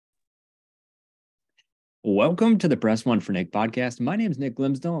Welcome to the Press One for Nick podcast. My name is Nick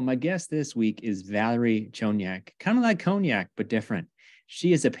Glimsdale, and my guest this week is Valerie Choniuk, kind of like cognac, but different.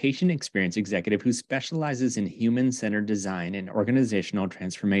 She is a patient experience executive who specializes in human-centered design and organizational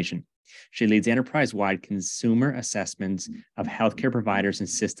transformation. She leads enterprise-wide consumer assessments of healthcare providers and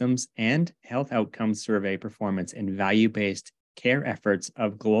systems and health outcomes survey performance and value-based care efforts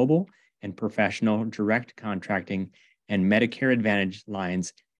of global and professional direct contracting and Medicare Advantage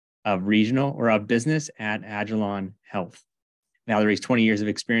lines of regional or of business at Agilon Health. Valerie's 20 years of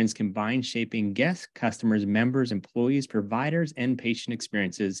experience combined shaping guests, customers, members, employees, providers, and patient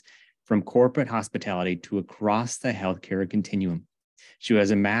experiences from corporate hospitality to across the healthcare continuum. She was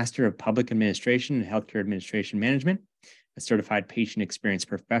a Master of Public Administration and Healthcare Administration Management, a certified patient experience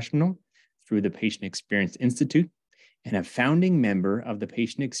professional through the Patient Experience Institute, and a founding member of the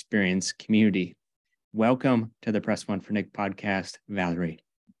Patient Experience community. Welcome to the Press One for Nick podcast, Valerie.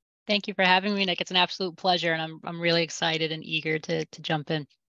 Thank you for having me, Nick. It's an absolute pleasure, and I'm really excited and eager to jump in.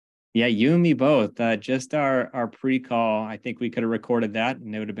 Yeah, you and me both. Just our pre-call, I think we could have recorded that,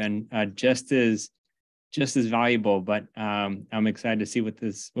 and it would have been just as valuable. But I'm excited to see what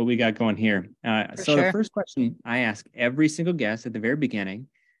we got going here. The first question I ask every single guest at the very beginning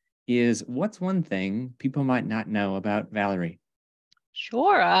is, what's one thing people might not know about Valerie?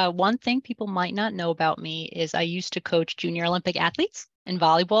 Sure. One thing people might not know about me is I used to coach junior Olympic athletes in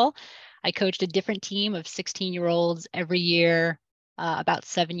volleyball. I coached a different team of 16-year-olds every year about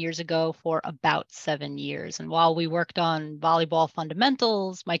 7 years ago for about 7 years. And while we worked on volleyball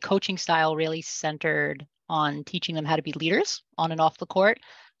fundamentals, my coaching style really centered on teaching them how to be leaders on and off the court,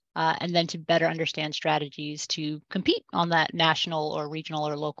 and then to better understand strategies to compete on that national or regional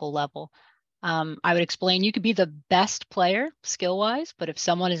or local level. I would explain you could be the best player skill-wise, but if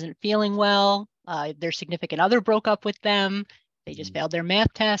someone isn't feeling well, their significant other broke up with them, they just failed their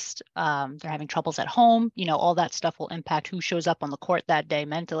math test, they're having troubles at home, all that stuff will impact who shows up on the court that day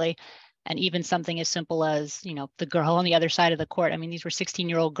mentally. And even something as simple as, the girl on the other side of the court. I mean, these were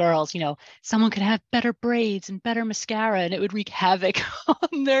 16-year-old girls, someone could have better braids and better mascara and it would wreak havoc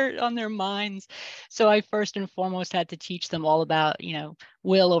on their minds. So I first and foremost had to teach them all about,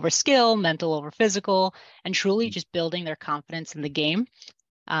 will over skill, mental over physical, and truly just building their confidence in the game.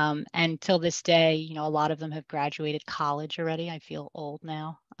 And till this day, a lot of them have graduated college already. I feel old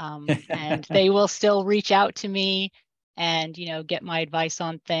now. And they will still reach out to me and, get my advice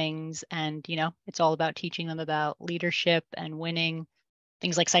on things. And, it's all about teaching them about leadership and winning,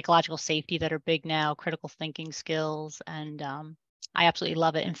 things like psychological safety that are big now, critical thinking skills. And I absolutely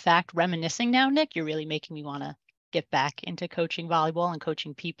love it. In fact, reminiscing now, Nick, you're really making me want to get back into coaching volleyball and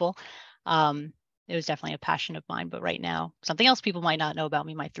coaching people. It was definitely a passion of mine, but right now, something else people might not know about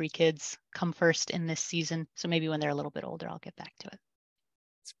me, my 3 kids come first in this season. So maybe when they're a little bit older, I'll get back to it.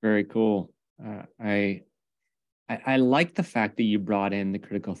 It's very cool. I like the fact that you brought in the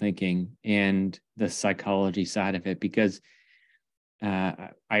critical thinking and the psychology side of it, because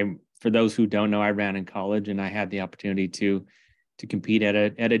for those who don't know, I ran in college and I had the opportunity to compete at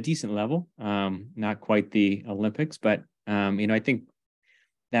a decent level, not quite the Olympics, but I think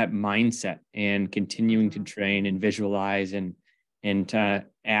that mindset and continuing to train and visualize and to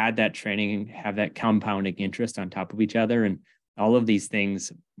add that training and have that compounding interest on top of each other and all of these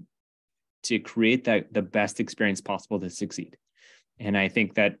things to create the best experience possible to succeed. And I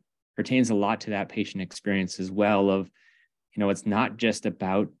think that pertains a lot to that patient experience as well of, it's not just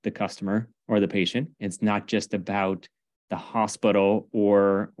about the customer or the patient. It's not just about the hospital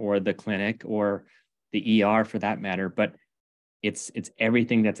or the clinic or the ER for that matter, but it's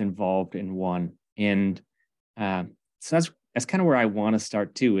everything that's involved in one. And so that's kind of where I want to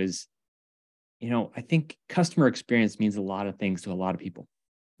start too is, I think customer experience means a lot of things to a lot of people.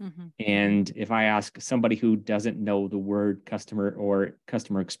 Mm-hmm. And if I ask somebody who doesn't know the word customer or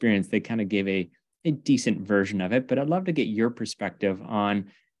customer experience, they kind of give a decent version of it. But I'd love to get your perspective on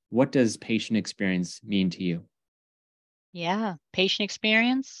what does patient experience mean to you? Yeah, patient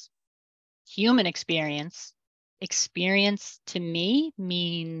experience, human experience. Experience to me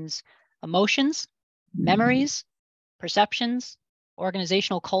means emotions, memories, perceptions,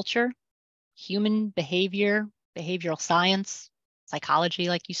 organizational culture, human behavior, behavioral science, psychology,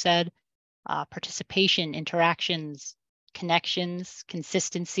 like you said, participation, interactions, connections,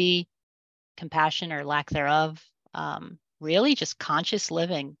 consistency, compassion or lack thereof, really just conscious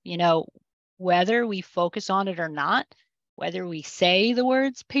living. Whether we focus on it or not, whether we say the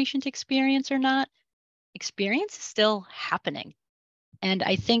words patient experience or not, experience is still happening. And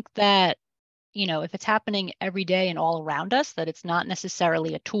I think that, if it's happening every day and all around us, that it's not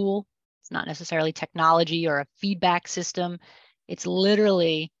necessarily a tool, it's not necessarily technology or a feedback system. It's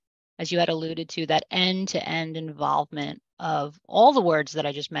literally as you had alluded to, that end-to-end involvement of all the words that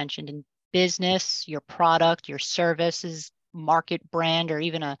I just mentioned in business, your product, your services, market brand, or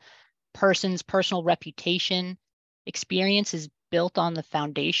even a person's personal reputation. Experience is built on the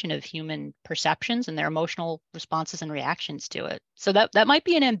foundation of human perceptions and their emotional responses and reactions to it. So that might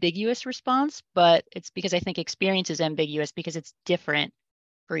be an ambiguous response, but it's because I think experience is ambiguous because it's different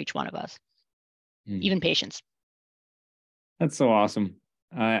for each one of us, even patients. That's so awesome.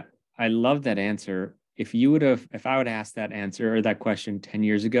 I love that answer. If I would have asked that answer or that question 10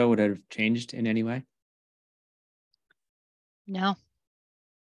 years ago, would it have changed in any way? No,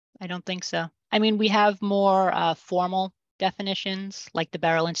 I don't think so. I mean, we have more formal definitions, like the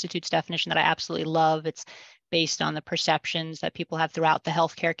Barrel Institute's definition that I absolutely love. It's based on the perceptions that people have throughout the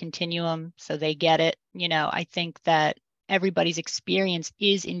healthcare continuum, so they get it. I think that everybody's experience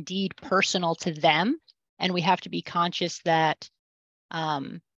is indeed personal to them, and we have to be conscious that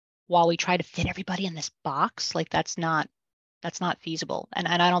while we try to fit everybody in this box, like that's not feasible, and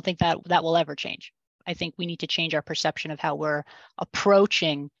I don't think that will ever change. I think we need to change our perception of how we're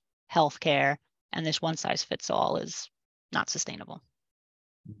approaching healthcare, and this one size fits all is not sustainable.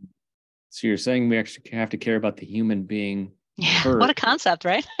 So you're saying we actually have to care about the human being Yeah, first. what a concept,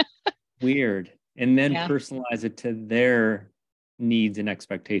 right? Weird. And then personalize it to their needs and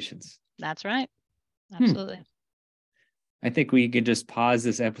expectations. That's right. Absolutely. I think we could just pause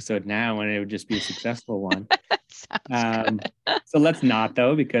this episode now and it would just be a successful one. So let's not,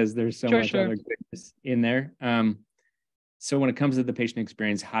 though, because there's so much other goodness in there. So when it comes to the patient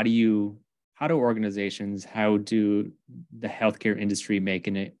experience, how do organizations, how do the healthcare industry make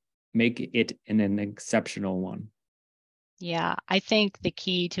it an exceptional one? Yeah, I think the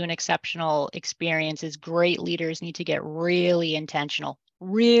key to an exceptional experience is great leaders need to get really intentional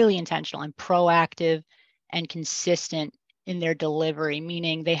and proactive and consistent in their delivery,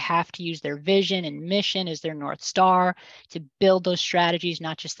 meaning they have to use their vision and mission as their North Star to build those strategies,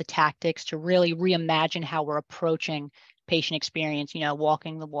 not just the tactics, to really reimagine how we're approaching patient experience,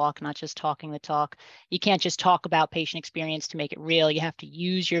 walking the walk, not just talking the talk. You can't just talk about patient experience to make it real. You have to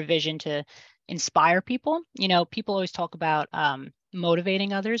use your vision to inspire people. People always talk about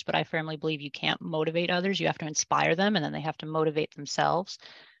motivating others, but I firmly believe you can't motivate others. You have to inspire them, and then they have to motivate themselves.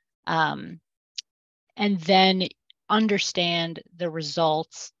 And then understand the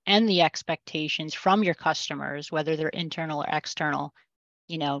results and the expectations from your customers, whether they're internal or external.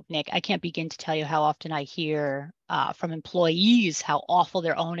 Nick, I can't begin to tell you how often I hear from employees how awful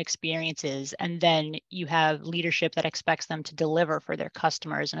their own experience is. And then you have leadership that expects them to deliver for their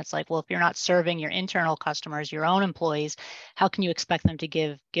customers. And it's like, well, if you're not serving your internal customers, your own employees, how can you expect them to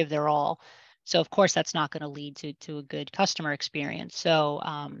give their all? So of course, that's not going to lead to a good customer experience. So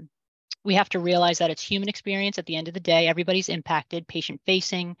we have to realize that it's human experience at the end of the day. Everybody's impacted, patient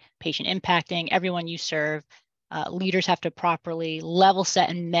facing, patient impacting, everyone you serve. Leaders have to properly level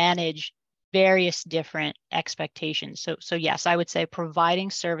set and manage various different expectations. So yes, I would say providing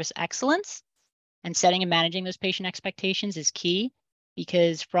service excellence and setting and managing those patient expectations is key,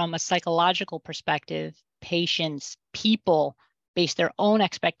 because from a psychological perspective, people base their own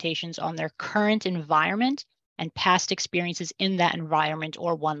expectations on their current environment and past experiences in that environment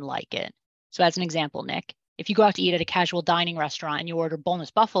or one like it. So as an example, Nick, if you go out to eat at a casual dining restaurant and you order boneless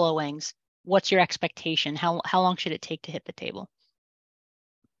buffalo wings, what's your expectation? How long should it take to hit the table?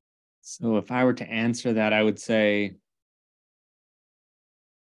 So if I were to answer that, I would say if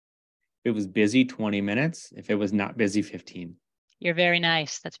it was busy, 20 minutes. If it was not busy, 15. You're very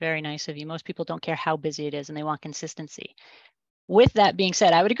nice. That's very nice of you. Most people don't care how busy it is and they want consistency. With that being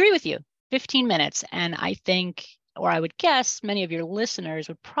said, I would agree with you. 15 minutes. And I think, or I would guess, many of your listeners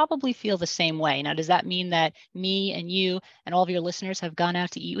would probably feel the same way. Now, does that mean that me and you and all of your listeners have gone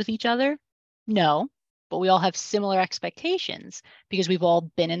out to eat with each other? No, but we all have similar expectations because we've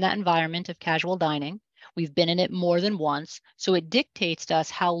all been in that environment of casual dining. We've been in it more than once. So it dictates to us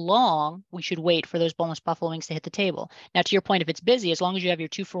how long we should wait for those boneless buffalo wings to hit the table. Now, to your point, if it's busy, as long as you have your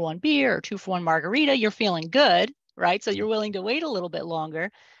 2-for-1 beer or 2-for-1 margarita, you're feeling good, right? So you're willing to wait a little bit longer.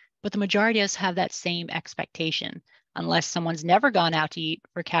 But the majority of us have that same expectation, unless someone's never gone out to eat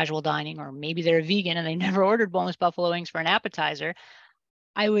for casual dining, or maybe they're a vegan and they never ordered boneless buffalo wings for an appetizer.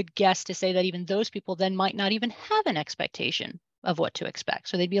 I would guess to say that even those people then might not even have an expectation of what to expect.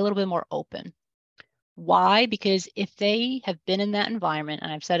 So they'd be a little bit more open. Why? Because if they have been in that environment,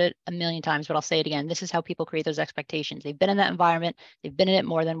 and I've said it a million times, but I'll say it again, this is how people create those expectations. They've been in that environment, they've been in it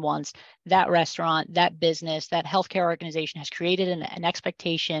more than once. That restaurant, that business, that healthcare organization has created an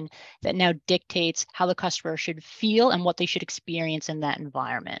expectation that now dictates how the customer should feel and what they should experience in that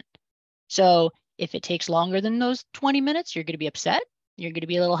environment. So if it takes longer than those 20 minutes, you're going to be upset. You're going to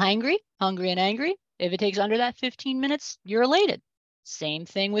be a little hungry and angry. If it takes under that 15 minutes, you're elated. Same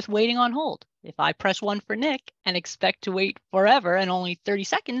thing with waiting on hold. If I press 1 for Nick and expect to wait forever and only 30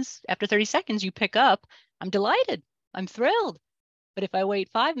 seconds, after 30 seconds you pick up, I'm delighted. I'm thrilled. But if I wait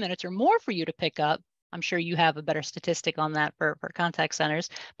 5 minutes or more for you to pick up, I'm sure you have a better statistic on that for contact centers,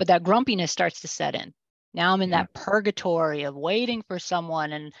 but that grumpiness starts to set in. Now I'm in that purgatory of waiting for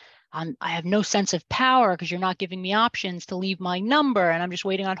someone, and I have no sense of power because you're not giving me options to leave my number, and I'm just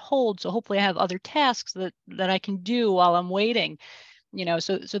waiting on hold. So hopefully I have other tasks that I can do while I'm waiting.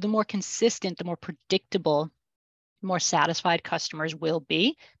 So the more consistent, the more predictable, the more satisfied customers will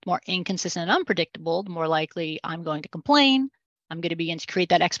be. The more inconsistent and unpredictable, the more likely I'm going to complain. I'm going to begin to create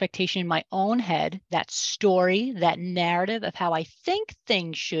that expectation in my own head, that story, that narrative of how I think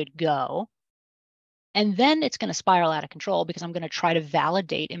things should go. And then it's going to spiral out of control because I'm going to try to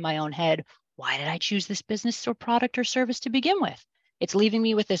validate in my own head, why did I choose this business or product or service to begin with? It's leaving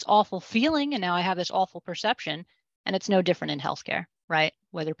me with this awful feeling, and now I have this awful perception. And it's no different in healthcare, right?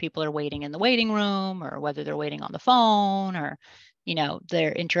 Whether people are waiting in the waiting room or whether they're waiting on the phone, or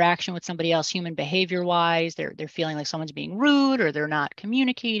their interaction with somebody else, human behavior wise, they're feeling like someone's being rude, or they're not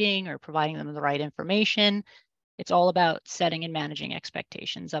communicating or providing them the right information. It's all about setting and managing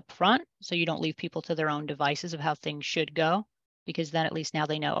expectations up front, so you don't leave people to their own devices of how things should go, because then at least now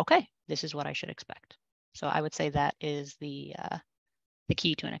they know, okay, this is what I should expect. So I would say that is the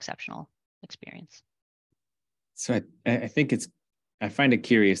key to an exceptional experience. So I think I find it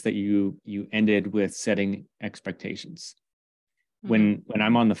curious that you ended with setting expectations. When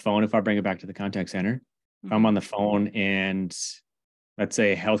I'm on the phone, if I bring it back to the contact center, if I'm on the phone and let's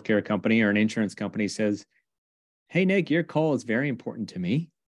say a healthcare company or an insurance company says, "Hey, Nick, your call is very important to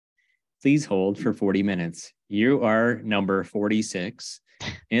me. Please hold for 40 minutes. You are number 46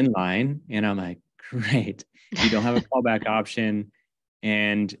 in line." And I'm like, great. You don't have a callback option.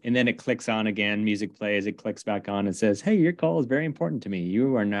 And then it clicks on again, music plays, it clicks back on and says, "Hey, your call is very important to me.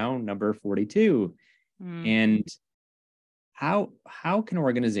 You are now number 42. And how can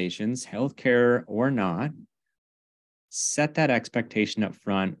organizations, healthcare or not, set that expectation up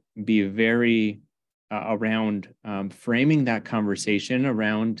front, be very around framing that conversation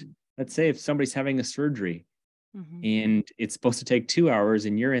around, let's say if somebody's having a surgery and it's supposed to take 2 hours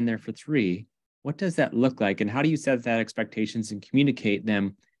and you're in there for 3, what does that look like? And how do you set that expectations and communicate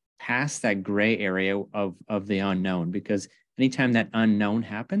them past that gray area of the unknown? Because anytime that unknown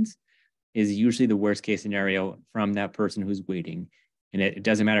happens is usually the worst case scenario from that person who's waiting. And it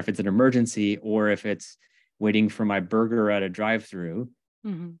doesn't matter if it's an emergency or if it's waiting for my burger at a drive-through.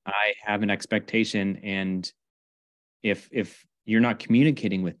 I have an expectation, and if you're not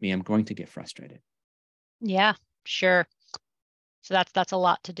communicating with me, I'm going to get frustrated. Yeah, sure. So that's a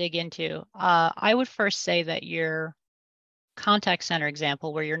lot to dig into. I would first say that your contact center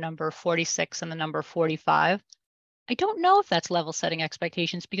example, where you're number 46 and the number 45, I don't know if that's level setting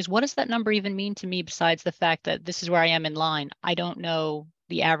expectations, because what does that number even mean to me besides the fact that this is where I am in line? I don't know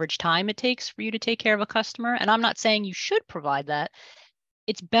the average time it takes for you to take care of a customer. And I'm not saying you should provide that.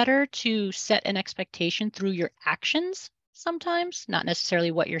 It's better to set an expectation through your actions sometimes, not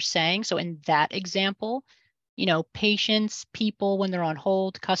necessarily what you're saying. So in that example, patients, people, when they're on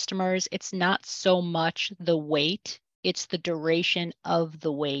hold, customers, it's not so much the wait, it's the duration of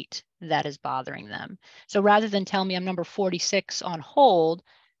the wait that is bothering them. So rather than tell me I'm number 46 on hold,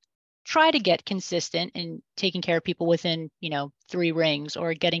 try to get consistent in taking care of people within, 3 rings,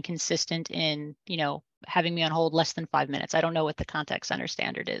 or getting consistent in, having me on hold less than 5 minutes. I don't know what the contact center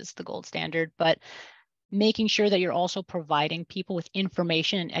standard is, the gold standard, but making sure that you're also providing people with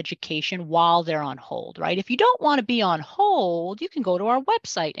information and education while they're on hold, right? If you don't want to be on hold, you can go to our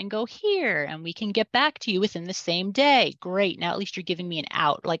website and go here, and we can get back to you within the same day. Great. Now, at least you're giving me an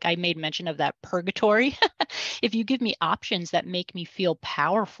out. Like I made mention of that purgatory. If you give me options that make me feel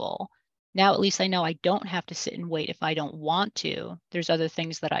powerful, now at least I know I don't have to sit and wait if I don't want to. There's other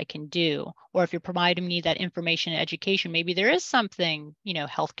things that I can do. Or if you're providing me that information and education, maybe there is something,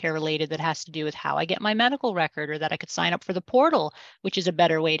 healthcare related that has to do with how I get my medical record, or that I could sign up for the portal, which is a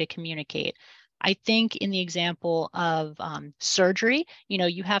better way to communicate. I think in the example of surgery,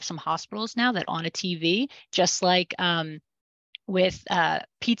 you have some hospitals now that on a TV, just like with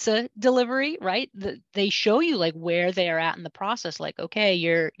pizza delivery, right? They show you like where they are at in the process. Like, okay,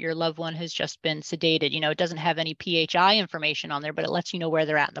 your loved one has just been sedated. It doesn't have any PHI information on there, but it lets you know where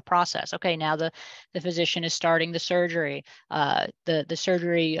they're at in the process. Okay, now the physician is starting the surgery. The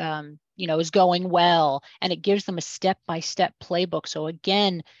surgery, is going well, and it gives them a step-by-step playbook. So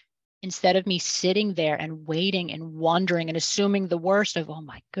again, instead of me sitting there and waiting and wondering and assuming the worst of, oh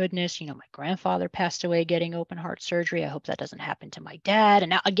my goodness, my grandfather passed away getting open heart surgery. I hope that doesn't happen to my dad. And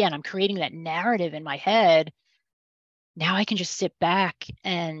now, again, I'm creating that narrative in my head. Now I can just sit back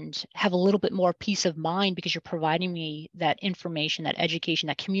and have a little bit more peace of mind because you're providing me that information, that education,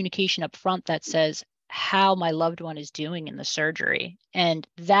 that communication up front that says how my loved one is doing in the surgery. And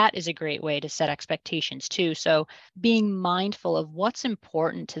that is a great way to set expectations too. So being mindful of what's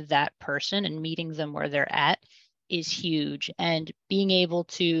important to that person and meeting them where they're at is huge. And being able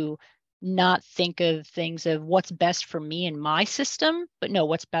to not think of things of what's best for me and my system, but no,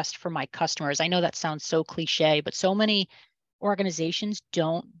 what's best for my customers. I know that sounds so cliche, but so many organizations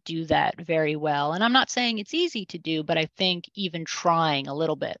don't do that very well. And I'm not saying it's easy to do, but I think even trying a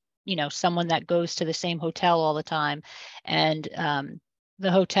little bit, someone that goes to the same hotel all the time and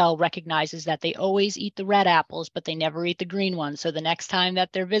the hotel recognizes that they always eat the red apples, but they never eat the green ones. So the next time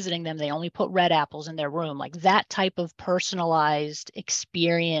that they're visiting them, they only put red apples in their room. Like that type of personalized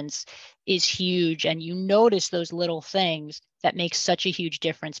experience is huge. And you notice those little things that make such a huge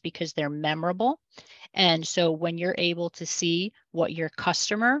difference because they're memorable. And so when you're able to see what your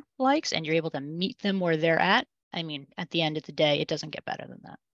customer likes and you're able to meet them where they're at, I mean, at the end of the day, it doesn't get better than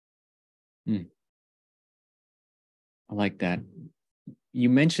that. I like that. You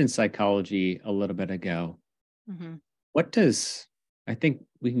mentioned psychology a little bit ago. Mm-hmm. I think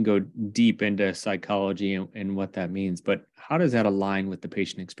we can go deep into psychology and what that means, but how does that align with the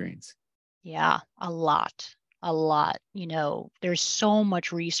patient experience? Yeah, a lot. There's so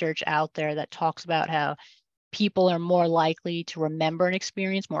much research out there that talks about how people are more likely to remember an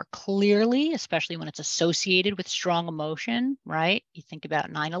experience more clearly, especially when it's associated with strong emotion, right? You think about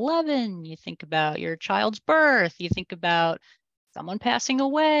 9/11, you think about your child's birth, you think about someone passing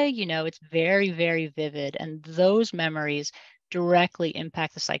away, it's very, very vivid. And those memories directly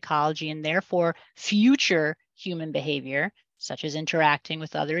impact the psychology and therefore future human behavior, such as interacting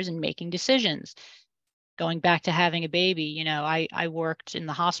with others and making decisions. Going back to having a baby, I worked in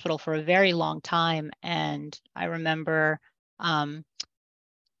the hospital for a very long time. And I remember father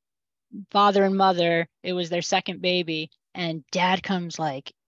and mother, it was their second baby. And dad comes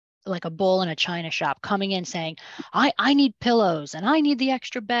like a bull in a china shop coming in saying, I need pillows and I need the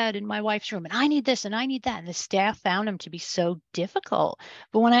extra bed in my wife's room and I need this and I need that. And the staff found him to be so difficult.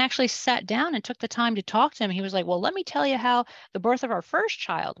 But when I actually sat down and took the time to talk to him, he was like, well, let me tell you how the birth of our first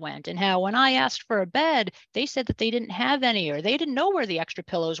child went and how when I asked for a bed, they said that they didn't have any or they didn't know where the extra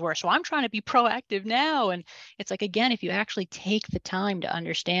pillows were. So I'm trying to be proactive now. And it's like, again, if you actually take the time to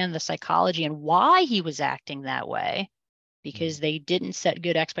understand the psychology and why he was acting that way, because they didn't set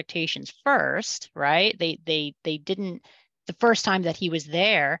good expectations first, right? They didn't the first time that he was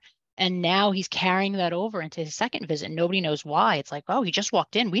there, and now he's carrying that over into his second visit. And nobody knows why. It's like, oh, he just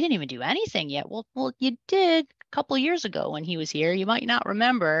walked in. We didn't even do anything yet. Well, you did a couple of years ago when he was here. You might not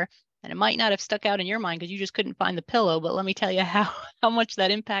remember, and it might not have stuck out in your mind because you just couldn't find the pillow. But let me tell you how much that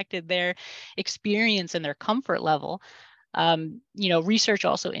impacted their experience and their comfort level. Research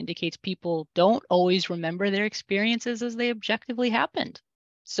also indicates people don't always remember their experiences as they objectively happened.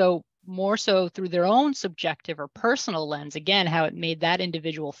 So more so through their own subjective or personal lens, again, how it made that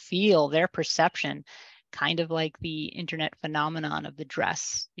individual feel, their perception, kind of like the internet phenomenon of the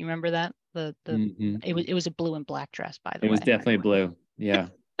dress. You remember that? It was a blue and black dress, by the way. It was definitely blue. Yeah.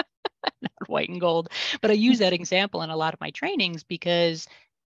 Not white and gold. But I use that example in a lot of my trainings because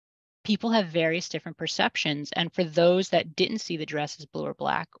people have various different perceptions. And for those that didn't see the dress as blue or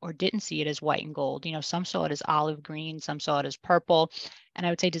black or didn't see it as white and gold, some saw it as olive green, some saw it as purple. And I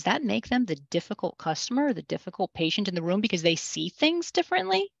would say, does that make them the difficult customer, the difficult patient in the room because they see things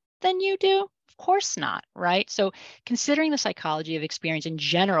differently than you do? Of course not, right? So considering the psychology of experience in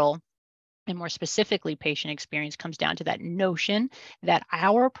general, and more specifically, patient experience comes down to that notion that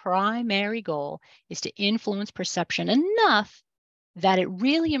our primary goal is to influence perception enough that it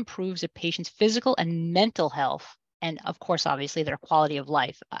really improves a patient's physical and mental health. And of course, obviously, their quality of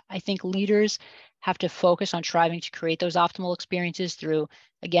life. I think leaders have to focus on striving to create those optimal experiences through,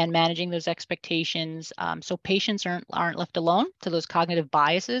 again, managing those expectations. So patients aren't left alone to those cognitive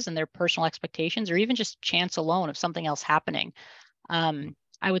biases and their personal expectations, or even just chance alone of something else happening.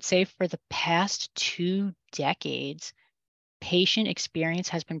 I would say for the past 2 decades, patient experience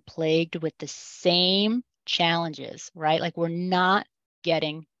has been plagued with the same challenges, right? Like we're not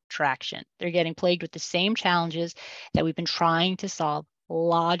getting traction. They're getting plagued with the same challenges that we've been trying to solve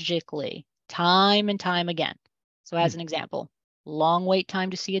logically time and time again. So as an example, long wait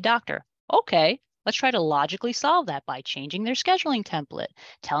time to see a doctor. Okay, let's try to logically solve that by changing their scheduling template,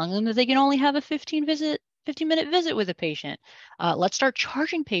 telling them that they can only have a 15 visit 15-minute visit with a patient. Let's start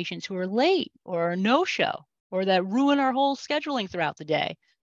charging patients who are late or no-show or that ruin our whole scheduling throughout the day.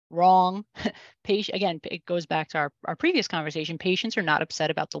 Wrong. Again, it goes back to our previous conversation. Patients are not upset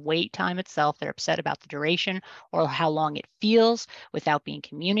about the wait time itself. They're upset about the duration or how long it feels without being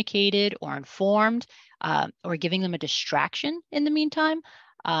communicated or informed, or giving them a distraction in the meantime.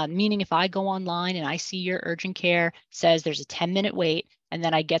 Meaning if I go online and I see your urgent care says there's a 10-minute wait, and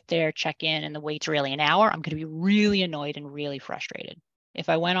then I get there, check in, and the wait's really an hour, I'm going to be really annoyed and really frustrated. If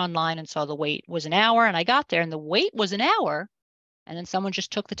I went online and saw the wait was an hour and I got there and the wait was an hour, and then someone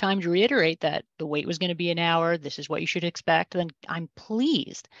just took the time to reiterate that the wait was going to be an hour, this is what you should expect, then I'm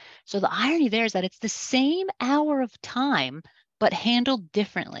pleased. So the irony there is that it's the same hour of time, but handled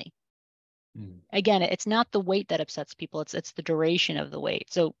differently. Again, it's not the wait that upsets people, it's the duration of the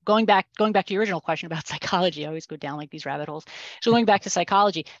wait. So going back to your original question about psychology, I always go down like these rabbit holes. So going back to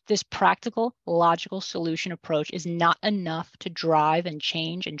psychology, this practical, logical solution approach is not enough to drive and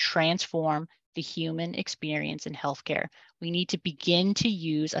change and transform the human experience in healthcare. We need to begin to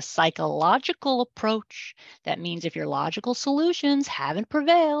use a psychological approach. That means if your logical solutions haven't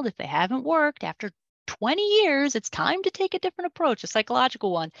prevailed, if they haven't worked after 20 years, it's time to take a different approach, a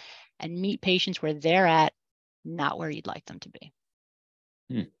psychological one, and meet patients where they're at, not where you'd like them to be.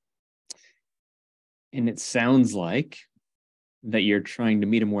 And it sounds like that you're trying to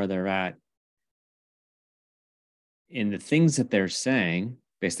meet them where they're at. And the things that they're saying,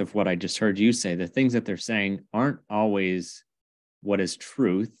 based off what I just heard you say, the things that they're saying aren't always what is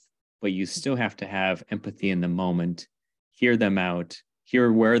truth, but you still have to have empathy in the moment, hear them out,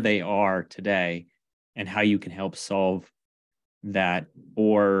 hear where they are today and how you can help solve that,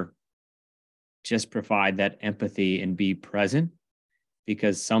 or just provide that empathy and be present.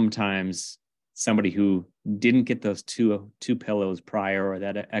 Because sometimes somebody who didn't get those two pillows prior or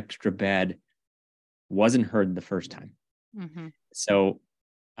that extra bed wasn't heard the first time. Mm-hmm. So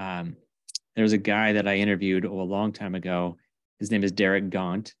there's a guy that I interviewed a long time ago. His name is Derek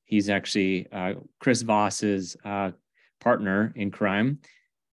Gaunt. He's actually Chris Voss's partner in crime.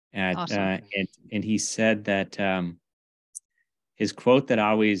 Awesome. And he said that his quote that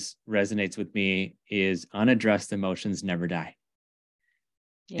always resonates with me is, unaddressed emotions never die.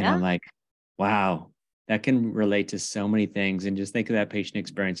 Yeah. And I'm like, wow, that can relate to so many things. And just think of that patient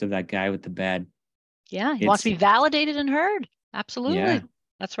experience of that guy with the bed. Yeah, he wants to be validated and heard. Absolutely. Yeah.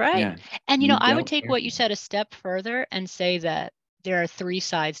 That's right. Yeah. And, I would take what you said a step further and say that there are three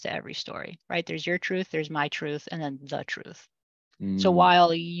sides to every story, right? There's your truth, there's my truth, and then the truth. So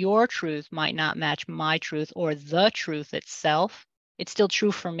while your truth might not match my truth or the truth itself, it's still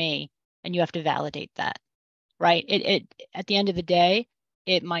true for me, and you have to validate that, right? It at the end of the day,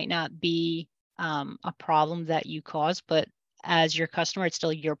 it might not be a problem that you cause, but as your customer, it's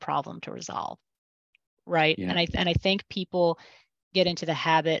still your problem to resolve, right? Yeah. And I think people get into the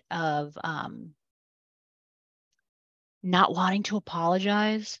habit of not wanting to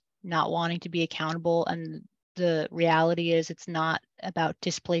apologize, not wanting to be accountable, and the reality is it's not about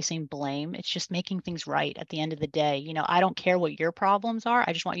displacing blame. It's just making things right at the end of the day. I don't care what your problems are.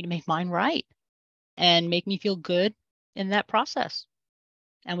 I just want you to make mine right and make me feel good in that process.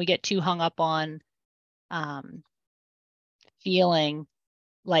 And we get too hung up on feeling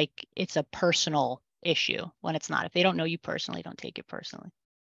like it's a personal issue when it's not. If they don't know you personally, don't take it personally.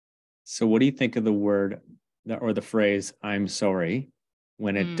 So what do you think of the word or the phrase, I'm sorry,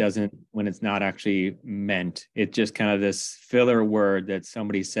 when it's not actually meant? It's just kind of this filler word that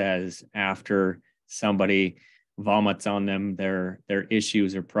somebody says after somebody vomits on them their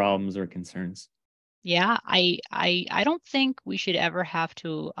issues or problems or concerns. Yeah, I don't think we should ever have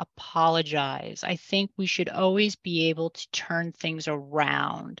to apologize. I think we should always be able to turn things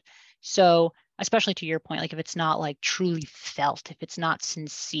around. So, especially to your point, like if it's not like truly felt, if it's not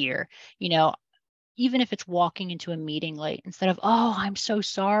sincere, even if it's walking into a meeting late, instead of, oh, I'm so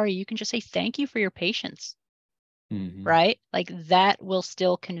sorry, you can just say thank you for your patience. Mm-hmm. Right? Like that will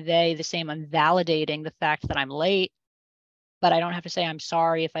still convey the same. I'm validating the fact that I'm late, but I don't have to say I'm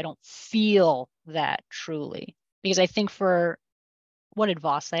sorry if I don't feel that truly. Because I think what did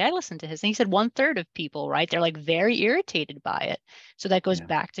Voss say? I listened to his thing. He said 1/3 of people, right? They're like very irritated by it. So that goes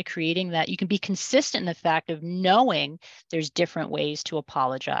back to creating that. You can be consistent in the fact of knowing there's different ways to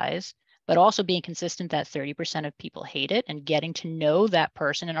apologize, but also being consistent that 30% of people hate it and getting to know that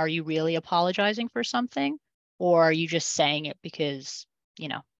person. And are you really apologizing for something? Or are you just saying it because,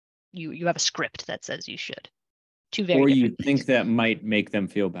 you have a script that says you should? Two very different things. Or you think that might make them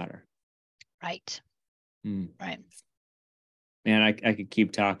feel better. Right. Right. Man, I could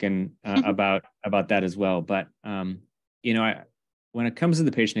keep talking about that as well. But, when it comes to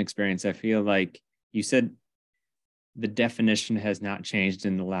the patient experience, I feel like you said the definition has not changed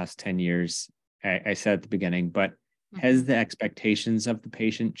in the last 10 years. I said at the beginning, but has the expectations of the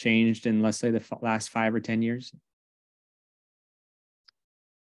patient changed in, let's say, the last 5 or 10 years?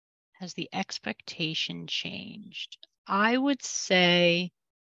 Has the expectation changed? I would say,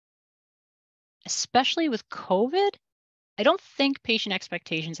 especially with COVID, I don't think patient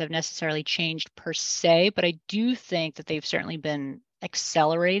expectations have necessarily changed per se, but I do think that they've certainly been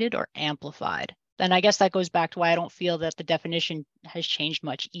accelerated or amplified. And I guess that goes back to why I don't feel that the definition has changed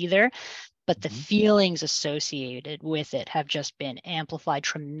much either, but the feelings associated with it have just been amplified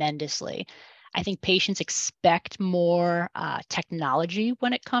tremendously. I think patients expect more technology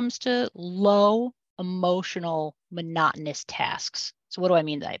when it comes to low emotional, monotonous tasks. So what do I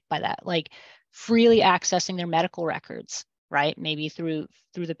mean by that? Like freely accessing their medical records, right? Maybe through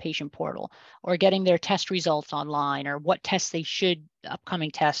the patient portal, or getting their test results online, or what tests they should, upcoming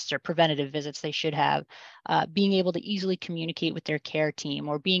tests or preventative visits they should have, being able to easily communicate with their care team,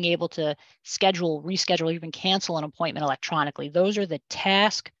 or being able to schedule, reschedule, even cancel an appointment electronically. Those are the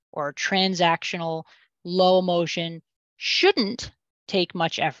task or transactional, low emotion, shouldn't take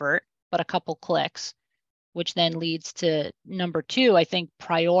much effort, but a couple clicks, which then leads to number two, I think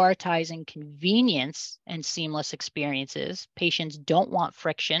prioritizing convenience and seamless experiences. Patients don't want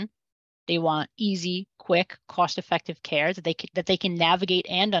friction. They want easy, quick, cost-effective care that they can navigate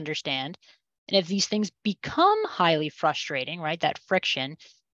and understand. And if these things become highly frustrating, right, that friction,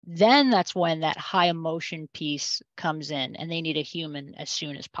 then that's when that high emotion piece comes in, and they need a human as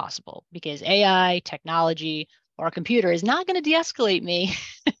soon as possible, because AI, technology, or a computer is not going to de-escalate me.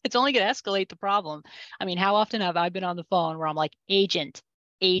 It's only going to escalate the problem. I mean, how often have I been on the phone where I'm like, agent,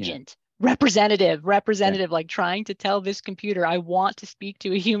 representative, like trying to tell this computer I want to speak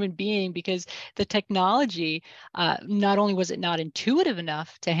to a human being, because the technology, not only was it not intuitive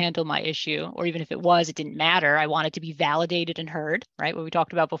enough to handle my issue, or even if it was, it didn't matter. I wanted to be validated and heard, right? What we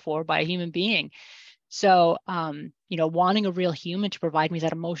talked about before, by a human being. So, wanting a real human to provide me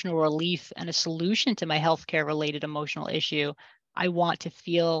that emotional relief and a solution to my healthcare related emotional issue, I want to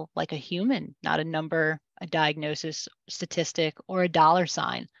feel like a human, not a number, a diagnosis, statistic, or a dollar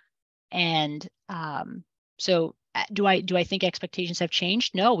sign. And so do I think expectations have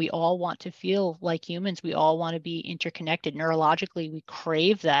changed? No, we all want to feel like humans. We all want to be interconnected. Neurologically, we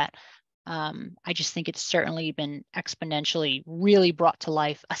crave that. I just think it's certainly been exponentially really brought to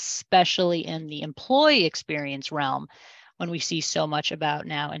life, especially in the employee experience realm, when we see so much about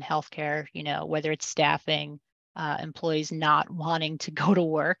now in healthcare, whether it's staffing, employees not wanting to go to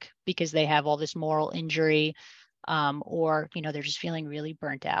work because they have all this moral injury, or they're just feeling really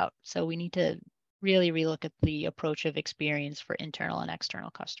burnt out. So we need to really relook at the approach of experience for internal and external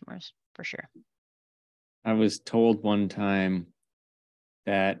customers, for sure. I was told one time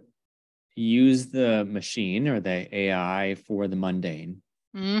that use the machine or the AI for the mundane,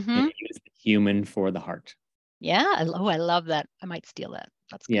 and use the human for the heart. Yeah. I love that. I might steal that.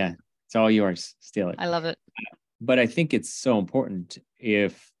 That's good. Yeah. It's all yours. Steal it. I love it. But I think it's so important,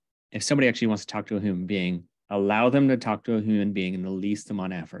 if somebody actually wants to talk to a human being, allow them to talk to a human being in the least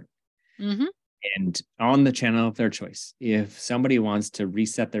amount of effort. And on the channel of their choice. If somebody wants to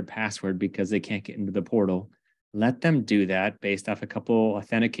reset their password because they can't get into the portal, let them do that based off a couple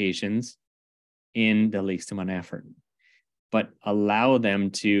authentications in the least amount of effort. But allow them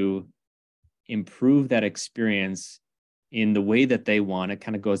to improve that experience in the way that they want. It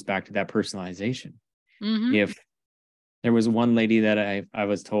kind of goes back to that personalization. If there was one lady that I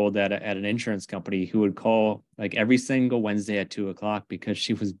was told that at an insurance company who would call like every single Wednesday at 2:00 because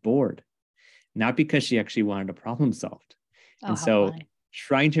she was bored, not because she actually wanted a problem solved. And so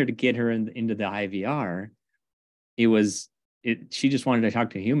trying to get her into the IVR, she just wanted to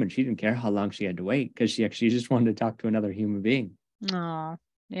talk to a human. She didn't care how long she had to wait, because she actually just wanted to talk to another human being. Oh,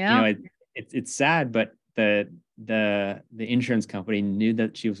 yeah. It's sad, but the insurance company knew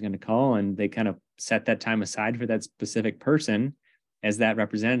that she was going to call, and they kind of set that time aside for that specific person as that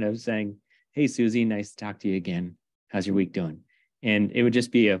representative, saying, "Hey, Susie, nice to talk to you again. How's your week doing?" And it would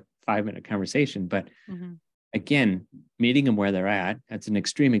just be a 5-minute conversation. But again, meeting them where they're at, that's an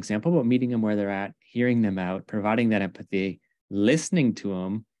extreme example, but meeting them where they're at, hearing them out, providing that empathy, listening to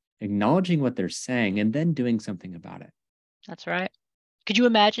them, acknowledging what they're saying, and then doing something about it. That's right. Could you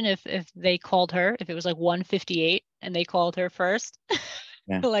imagine if they called her, if it was like 1:58 and they called her first?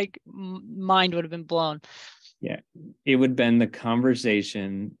 Yeah. Like mind would have been blown. Yeah. It would have been the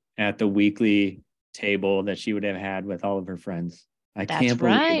conversation at the weekly table that she would have had with all of her friends. I can't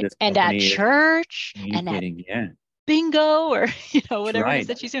believe this and at church and at bingo, or whatever it is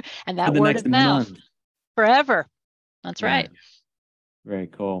that she's doing, and that word of mouth forever. That's right. Very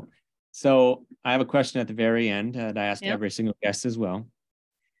cool. So I have a question at the very end that I ask Yep. every single guest as well.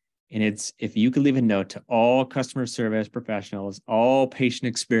 And it's, if you could leave a note to all customer service professionals, all patient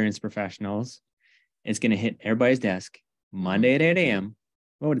experience professionals, it's going to hit everybody's desk Monday at 8 a.m.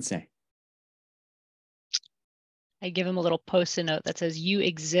 What would it say? I give them a little post-it note that says, you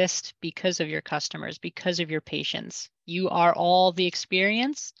exist because of your customers, because of your patients. You are all the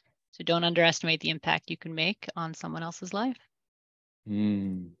experience. So don't underestimate the impact you can make on someone else's life.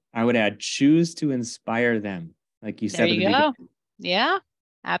 I would add, choose to inspire them, like you There said at the you go. beginning. Yeah,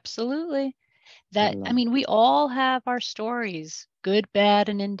 absolutely. I I love it. mean, we all have our stories, good, bad,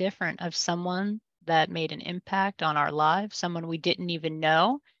 and indifferent, of someone that made an impact on our lives, someone we didn't even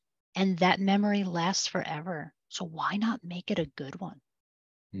know, and that memory lasts forever. So why not make it a good one?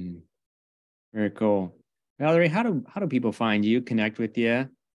 Mm, very cool. Valerie, how do people find you, connect with you,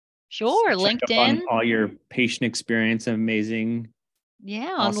 Sure, check up on LinkedIn. all your patient experience, amazing,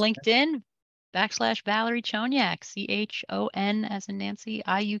 Yeah, on awesome. LinkedIn, /Valerie Choniuk, Chon as in Nancy,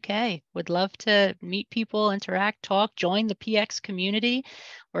 IUK. Would love to meet people, interact, talk, join the PX community.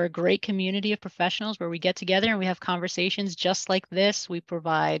 We're a great community of professionals where we get together and we have conversations just like this. We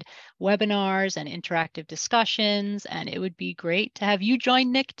provide webinars and interactive discussions, and it would be great to have you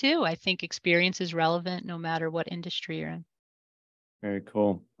join Nick too. I think experience is relevant no matter what industry you're in. Very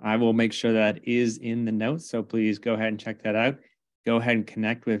cool. I will make sure that is in the notes. So please go ahead and check that out. Go ahead and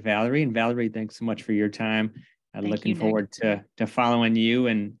connect with Valerie. And Valerie, thanks so much for your time. I'm Thank you, looking Nick. forward to following you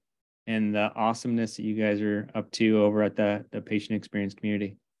and the awesomeness that you guys are up to over at the patient experience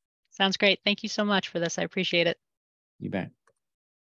community. Sounds great. Thank you so much for this. I appreciate it. You bet.